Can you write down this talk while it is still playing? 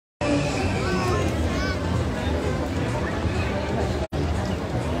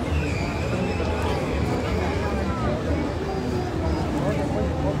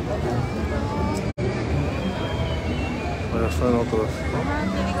en otros.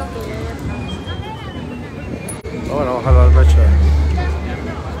 Bueno, bajar las mechas.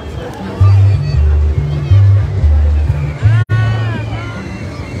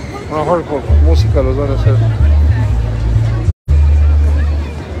 A lo mejor por música los van a hacer.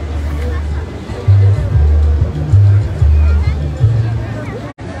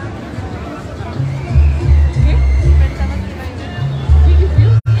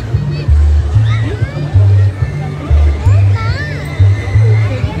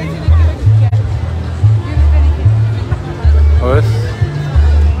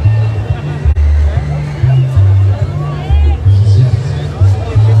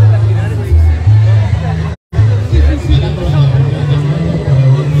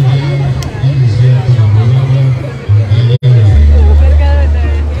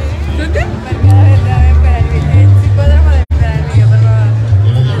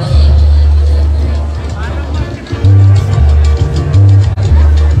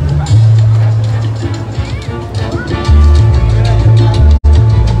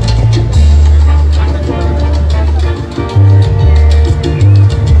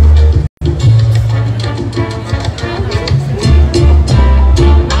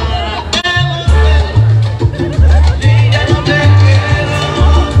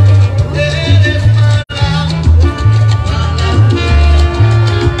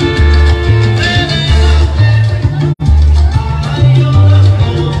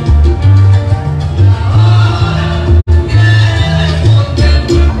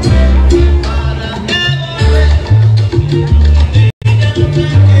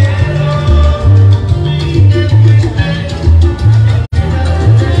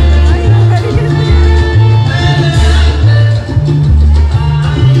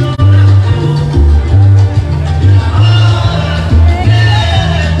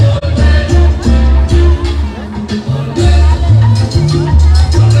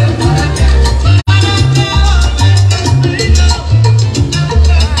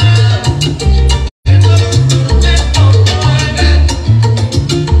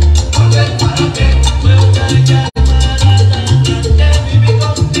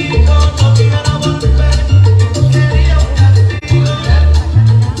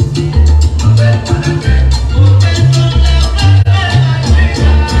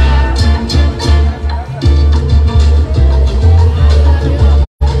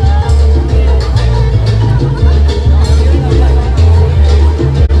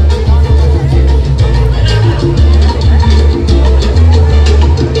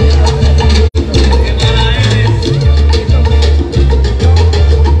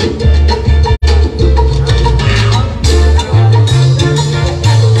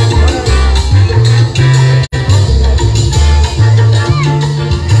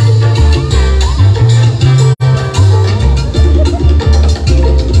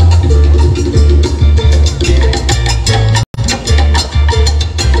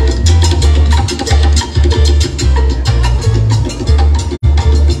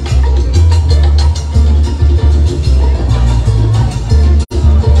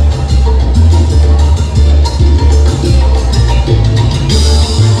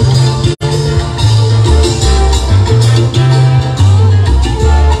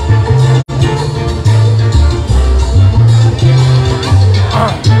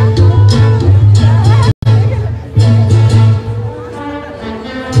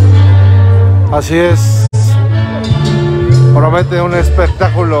 Así es, promete un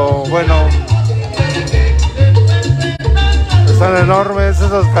espectáculo bueno. Están enormes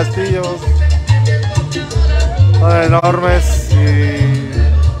esos castillos, son enormes y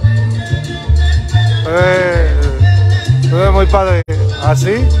se ve muy padre.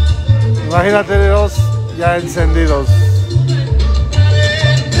 Así, imagínate dos ya encendidos.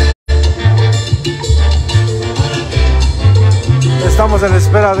 Estamos en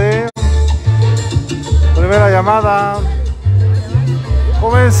espera de primera llamada.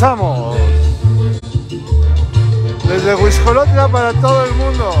 Comenzamos desde Huixcolotla para todo el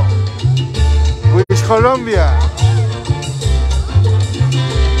mundo. Huixcolombia.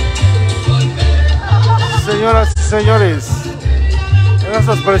 Señoras y señores, en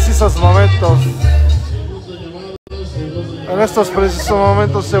estos precisos momentos,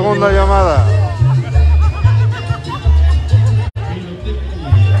 segunda llamada.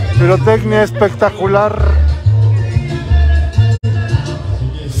 Pirotecnia espectacular,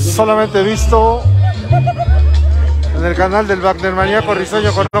 solamente visto en el canal del Maníaco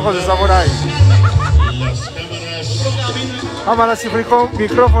Risueño con ojos de samurái. Cámaras y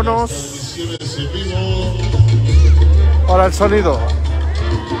micrófonos para el sonido.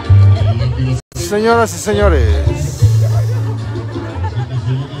 Señoras y señores,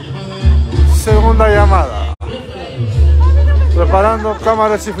 Segunda llamada. Preparando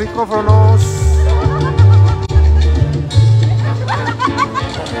cámaras y micrófonos.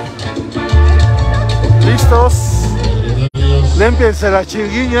 ¿Listos? Límpiense las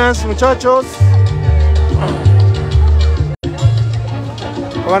chirguiñas, muchachos.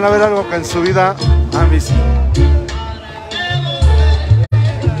 Van a ver algo que en su vida han visto.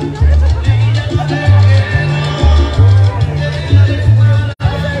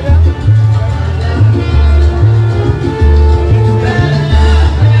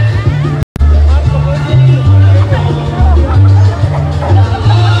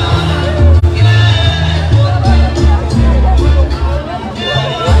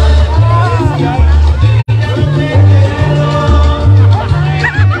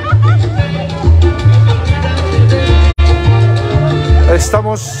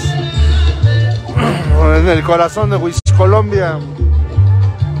 Estamos en el corazón de Huixcolotla.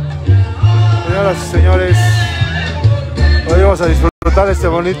 Señoras y señores, hoy vamos a disfrutar este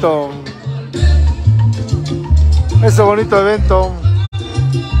bonito evento,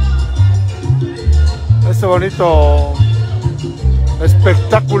 este bonito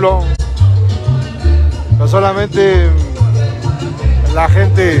espectáculo que solamente la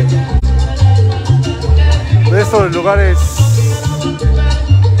gente de estos lugares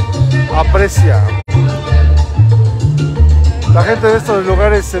aprecia. La gente de estos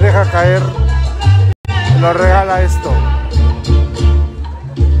lugares se deja caer y nos regala esto.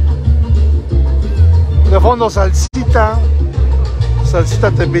 De fondo salsita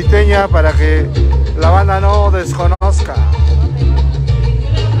tepiteña para que la banda no desconozca.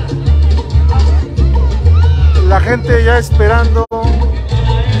 La gente ya esperando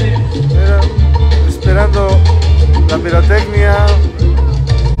la pirotecnia.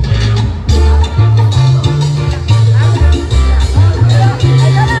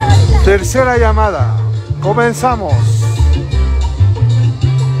 Tercera llamada. Comenzamos.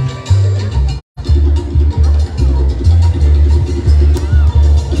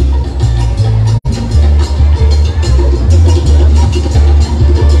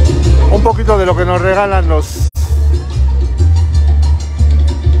 Un poquito de lo que nos regalan los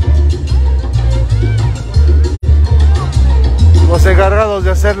encargados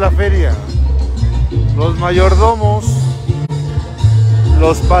de hacer la feria, los mayordomos,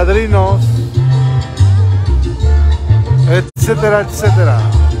 los padrinos, etcétera, etcétera.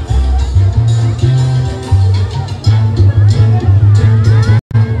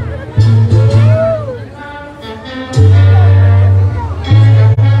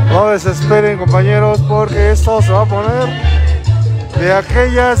 No desesperen, compañeros, porque esto se va a poner de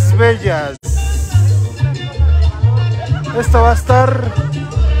aquellas bellas. Esto va a estar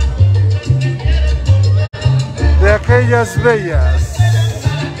de aquellas bellas.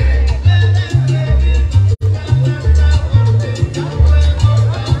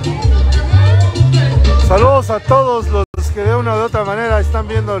 Saludos a todos los que de una u otra manera están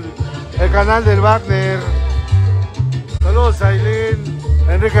viendo el canal del Wagner. Saludos a Aileen,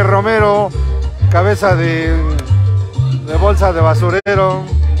 Enrique Romero, cabeza de bolsa de basurero.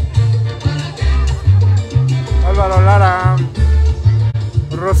 Álvaro Lara,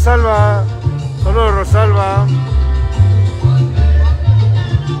 Rosalba, saludos Rosalba.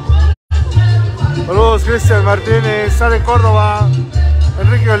 Saludos Cristian Martínez, Sale Córdoba,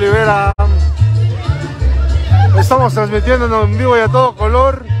 Enrique Olivera. Estamos transmitiendo en vivo y a todo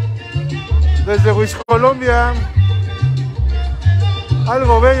color desde Huixcolotla.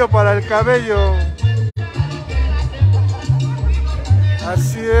 Algo bello para el cabello.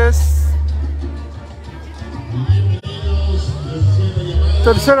 Así es.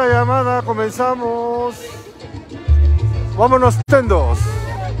 Tercera llamada, comenzamos. Vámonos, tendos.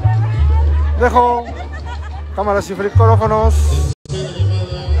 Dejo cámaras y micrófonos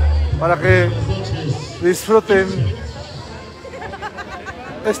para que disfruten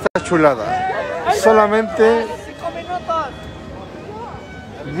esta chulada. Solamente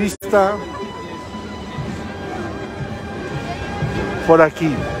vista por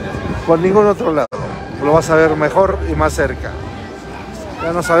aquí, por ningún otro lado. Lo vas a ver mejor y más cerca.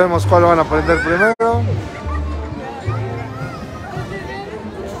 Ya no sabemos cuál van a prender primero.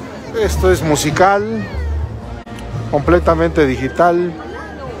 Esto es musical, completamente digital,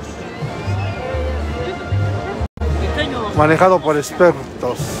 manejado por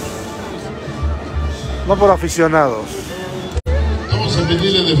expertos, no por aficionados. Vamos a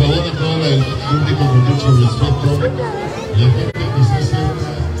pedirle de favor a todo el público con mucho respeto, la gente que está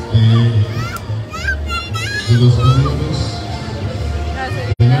cerca de los gobiernos,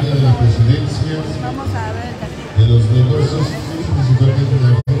 del área de la presidencia, de los negocios, principalmente la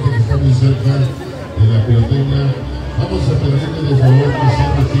gente que está visitando. cerca de la pirotecnia. Vamos a pedirle de favor que se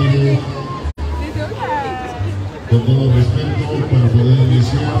retire con todo respeto para poder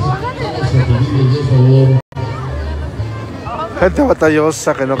iniciar. Vamos a pedirle de favor. Gente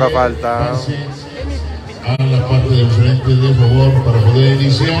batallosa que nunca falta. A la parte de enfrente, de favor, para poder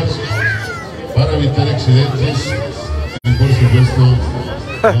iniciar, para evitar accidentes y por supuesto no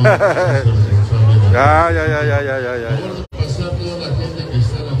ser responsable. Ya. Pasar toda la gente que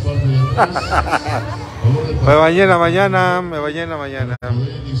está en la parte de atrás. Me bañé en la mañana. Poder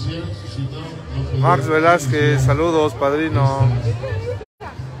iniciar, si no, Max Velázquez, saludos, padrino.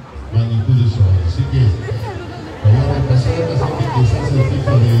 Magnitud de sol. Así que vamos a pasar a la gente que está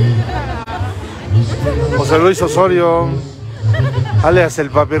cerquita de José Luis Osorio, alias el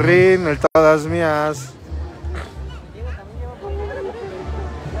Papirrín, el Todas Mías.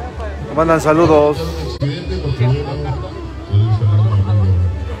 Me mandan saludos.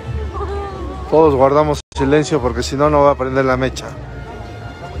 Todos guardamos silencio porque si no, no va a prender la mecha.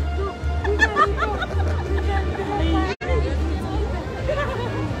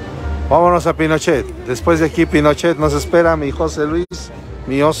 Vámonos a Pinochet. Después de aquí Pinochet nos espera, mi José Luis,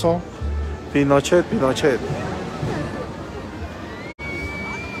 mi oso. Pinochet.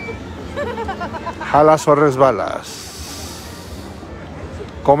 Jalas o resbalas.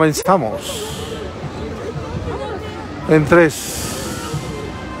 Comenzamos. En 3.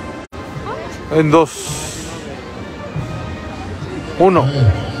 En 2. 1.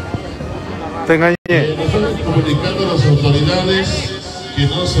 Te engañé. Nosotros comunicando a las autoridades que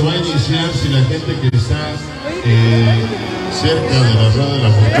no se va a iniciar si la gente que está cerca de la rueda de la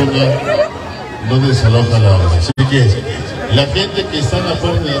fortuna no desaloja la obra. Así que la gente que está en la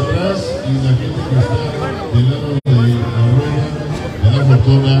parte de atrás y la gente que está del lado de la rueda de la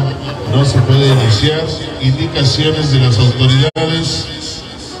fortuna no se puede iniciar. Indicaciones de las autoridades.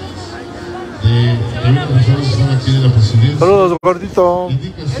 También las personas que están aquí de la presidencia. Saludos, gordito.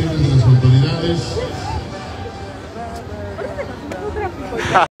 Indicaciones de las autoridades.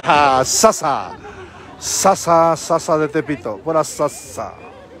 Sasa de Tepito, pura sasa.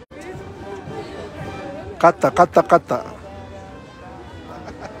 Cata.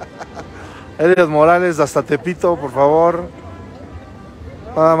 Elias Morales hasta Tepito, por favor.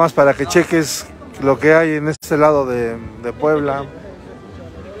 Nada más para que cheques lo que hay en este lado de Puebla.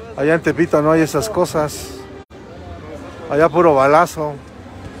 Allá en Tepito no hay esas cosas. Allá puro balazo.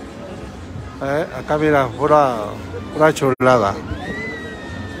 Acá mira, pura chulada.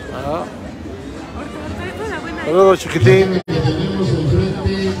 Saludos, chiquitín. Tenemos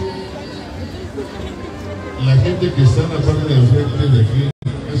enfrente la gente que está en la parte de enfrente de aquí,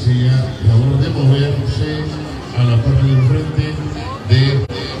 casi ya, favor de moverse a la parte de enfrente de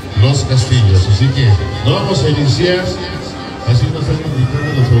los Castillos. Así que no vamos a iniciar, así nos están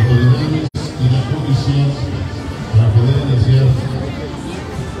indicando las autoridades y la comisión para poder iniciar.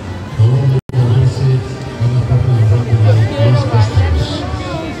 Favor de moverse a la parte de enfrente de los Castillos.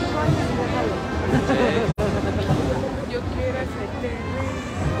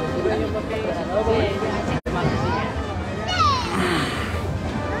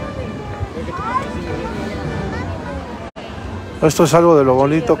 Esto es algo de lo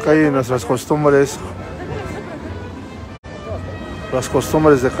bonito que hay en nuestras costumbres. Las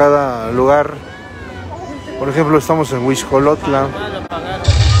costumbres de cada lugar. Por ejemplo, estamos en Huixcolotla.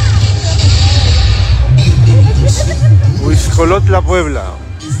 Huixcolotla, Puebla.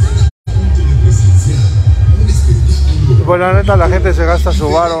 Bueno, la neta, la gente se gasta su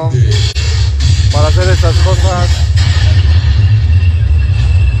varo para hacer estas cosas.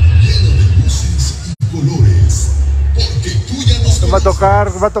 Va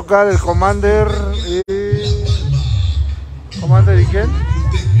a tocar el Commander ¿y quién?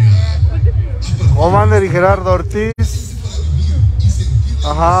 Commander y Gerardo Ortiz.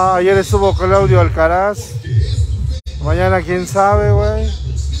 Ajá, ayer estuvo Claudio Alcaraz. Mañana quién sabe, güey.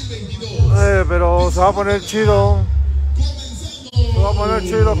 Pero se va a poner chido. Se va a poner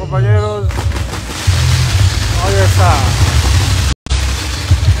chido, compañeros. Ahí está.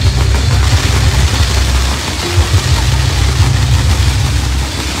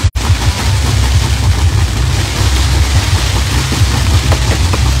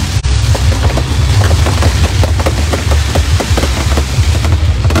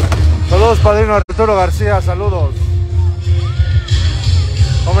 Saludos, padrino Arturo García, saludos.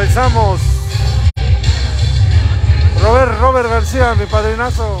 Comenzamos. Robert García, mi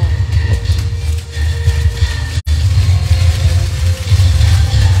padrinazo.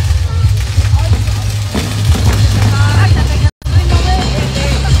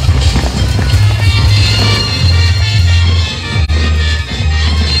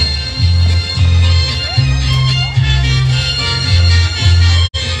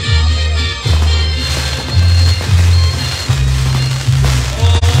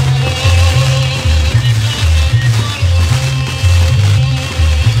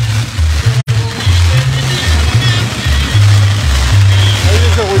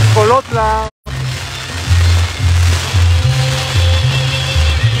 Puebla.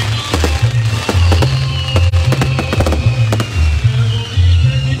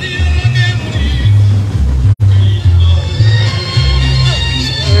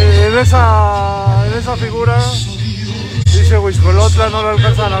 En esa figura dice Huixcolotla, no lo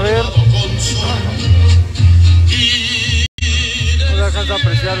alcanzan a ver. No se alcanza a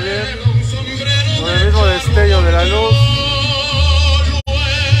apreciar bien con el mismo destello de la luz.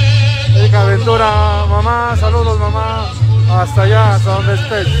 Erika Ventura, mamá, saludos mamá, hasta allá, hasta donde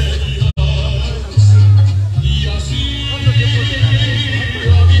estés.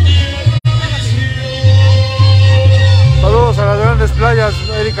 Saludos a las grandes playas,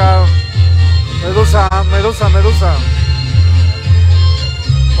 Erika. Medusa, Medusa, Medusa.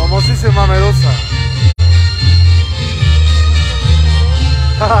 Famosísima Medusa.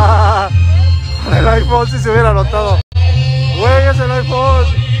 Con el iPhone si se hubiera notado. Güey, es el iPhone.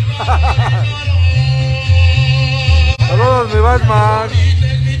 Saludos mi Batman.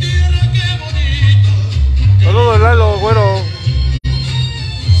 Saludos Lalo, güero.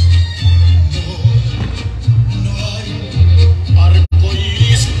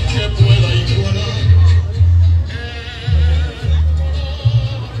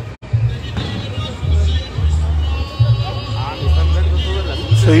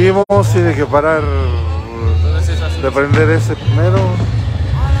 Seguimos, tiene que parar de prender ese primero.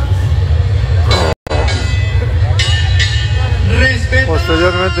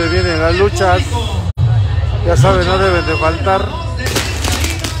 Posteriormente vienen las luchas. Ya saben, no deben de faltar.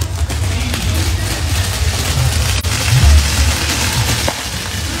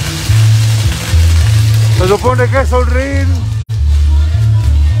 Se supone que es un ring.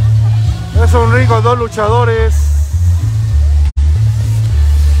 Es un ring con dos luchadores.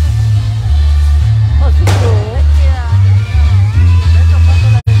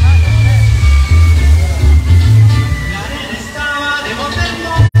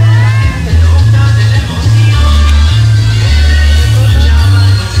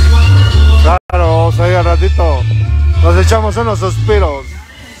 Claro, ahí al ratito nos echamos unos suspiros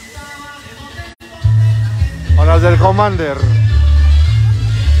con las del Commander.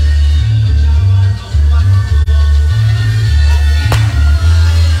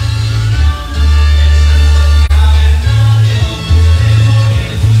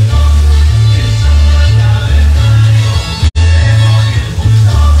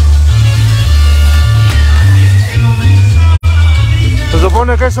 Se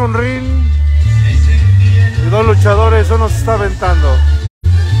supone que es un ring y dos luchadores, uno se está aventando.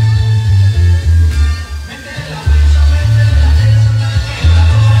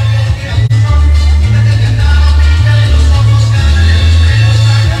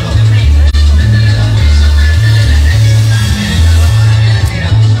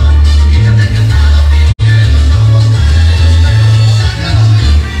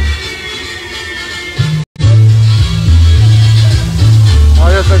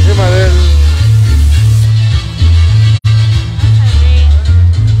 Ahí está encima de él.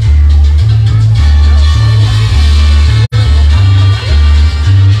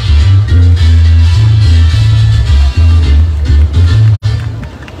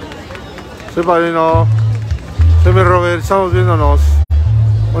 Sí, padrino. Sí, mi Robert, estamos viéndonos.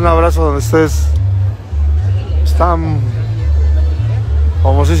 Un abrazo donde estés. Están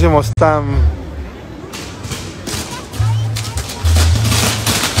famosísimos, están.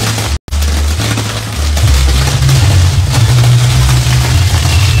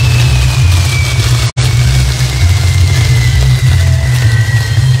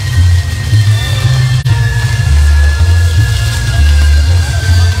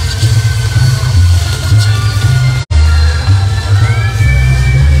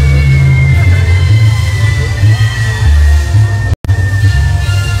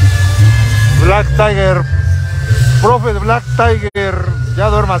 Black Tiger, profe Black Tiger, ya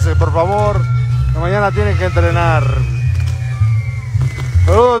duérmase por favor, que mañana tienen que entrenar.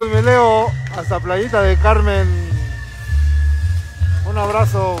 Saludos mi Leo, hasta Playita de Carmen, un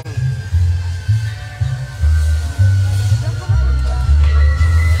abrazo.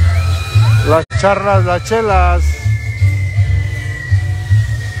 Las charlas, las chelas.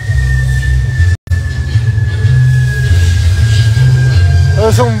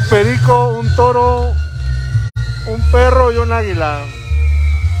 Es un perico, un toro, un perro y un águila.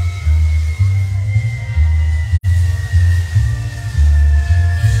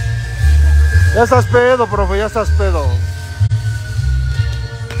 Ya estás pedo, profe, ya estás pedo.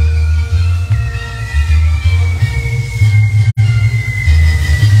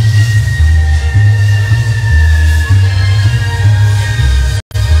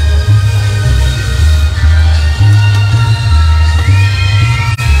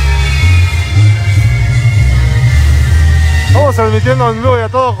 transmitiendo en vivo y a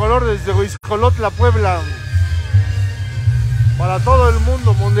todo color desde Huixcolotla, Puebla, para todo el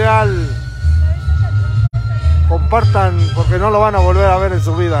mundo mundial. Compartan porque no lo van a volver a ver en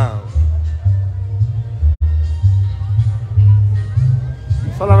su vida.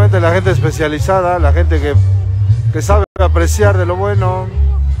 Solamente la gente especializada, la gente que sabe apreciar de lo bueno.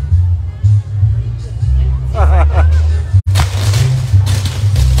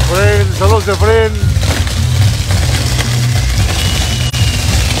 Fren, saludos de Fren.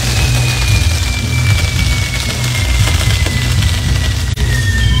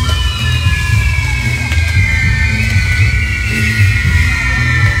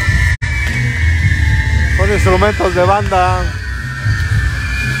 Son instrumentos de banda.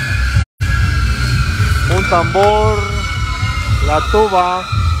 Un tambor, la tuba,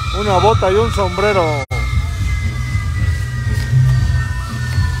 una bota y un sombrero.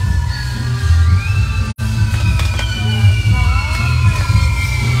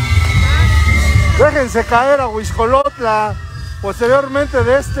 Déjense caer a Huixcolotla. Posteriormente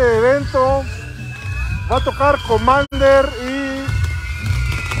de este evento va a tocar Commander y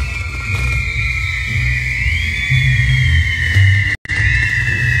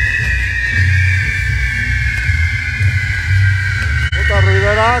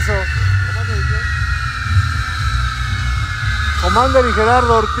Riverazo. Commander y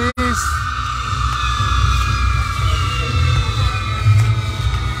Gerardo Ortiz.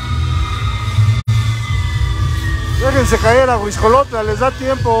 Déjense caer a Huixcolotla, les da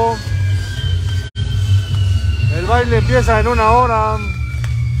tiempo. El baile empieza en 1 hora,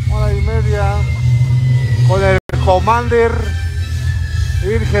 hora y media, con el Commander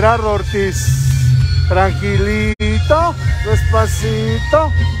y Gerardo Ortiz. Tranquilito,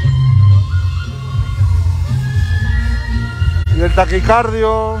 despacito. Y el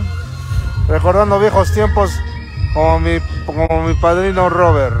taquicardio, recordando viejos tiempos como mi padrino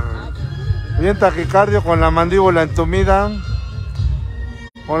Robert. Bien taquicardio, con la mandíbula entumida,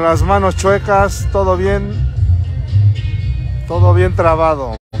 con las manos chuecas, todo bien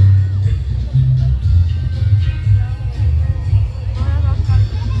trabado.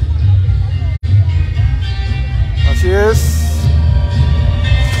 Así es.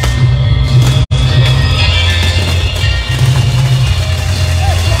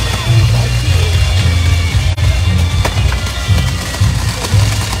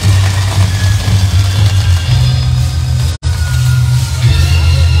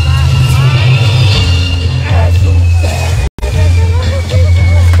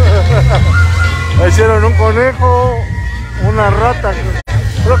 Hicieron un conejo, una rata,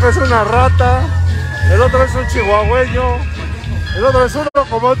 creo que es una rata. El otro es un chihuahueño. El otro es uno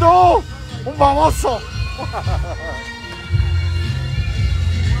como tú, un baboso.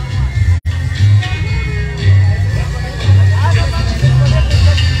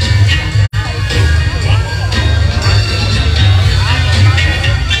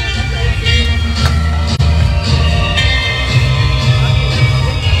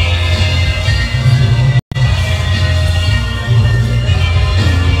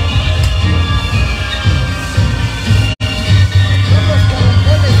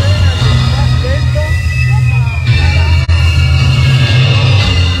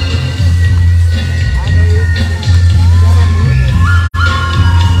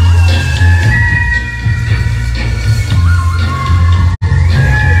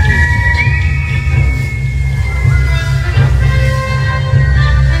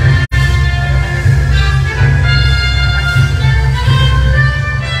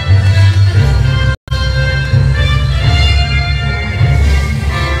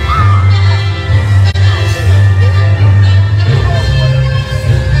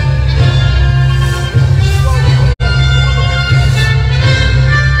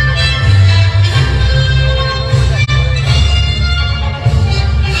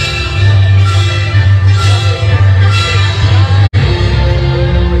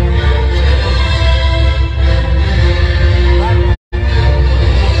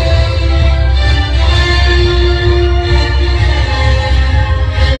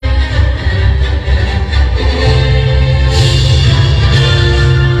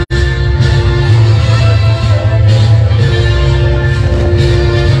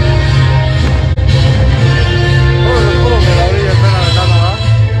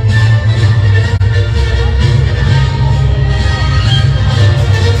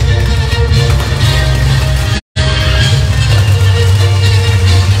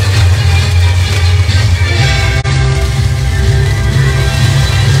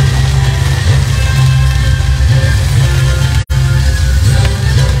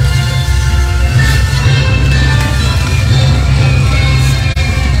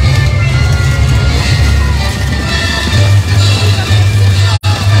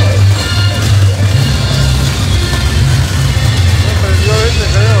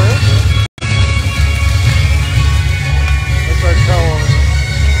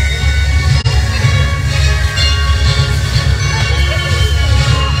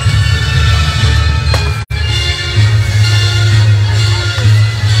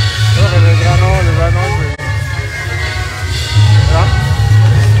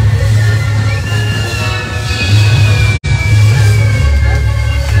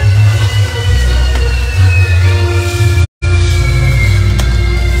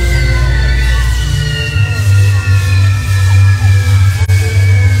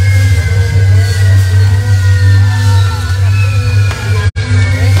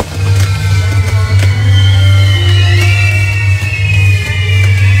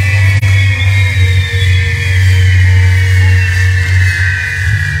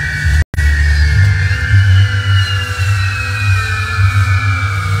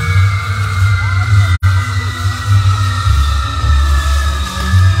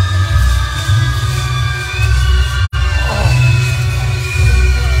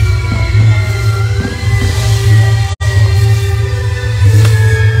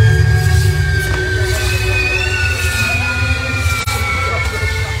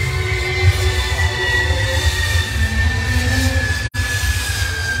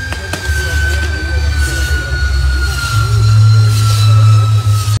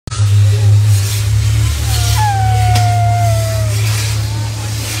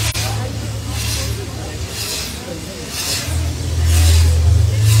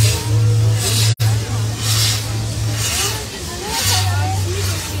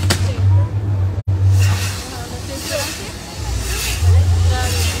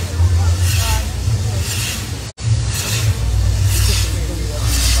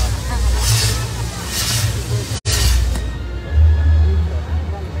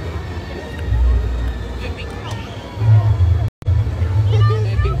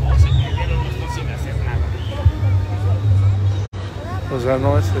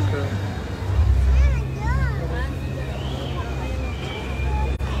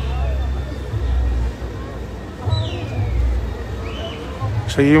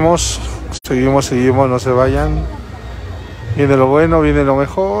 Seguimos, no se vayan. Viene lo bueno, viene lo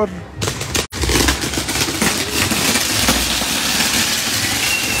mejor.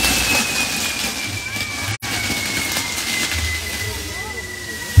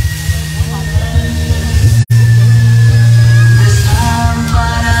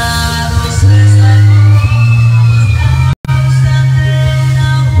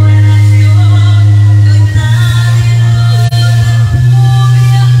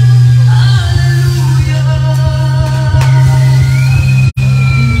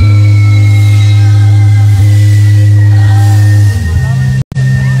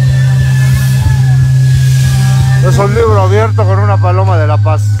 Es un libro abierto con una paloma de la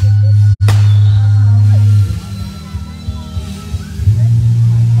paz.